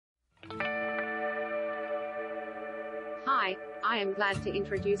Hi, I am glad to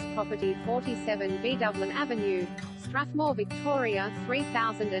introduce property 47B Dublin Avenue, Strathmore, Victoria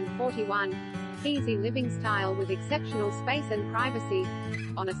 3041. Easy living style with exceptional space and privacy.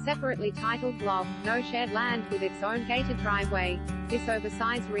 On a separately titled block, no shared land with its own gated driveway, this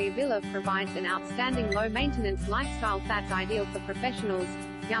oversized rear villa provides an outstanding low-maintenance lifestyle that's ideal for professionals,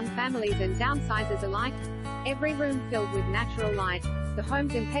 young families and downsizers alike. Every room filled with natural light. The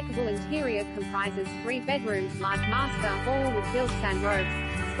home's impeccable interior comprises 3 bedrooms, large master hall with built-in robes,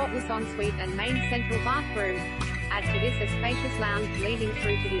 spotless ensuite and main central bathroom. Add to this a spacious lounge leading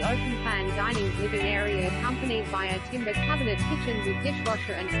through to the open-plan dining living area accompanied by a timber cabinet kitchen with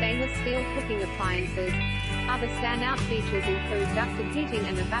dishwasher and stainless steel cooking appliances. Other standout features include ducted heating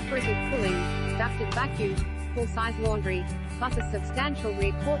and evaporative cooling, ducted vacuum, full-size laundry, plus a substantial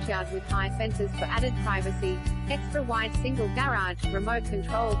rear courtyard with high fences for added privacy, extra-wide single garage, remote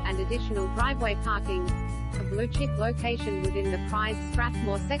control, and additional driveway parking. A blue-chip location within the prized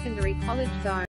Strathmore Secondary College zone.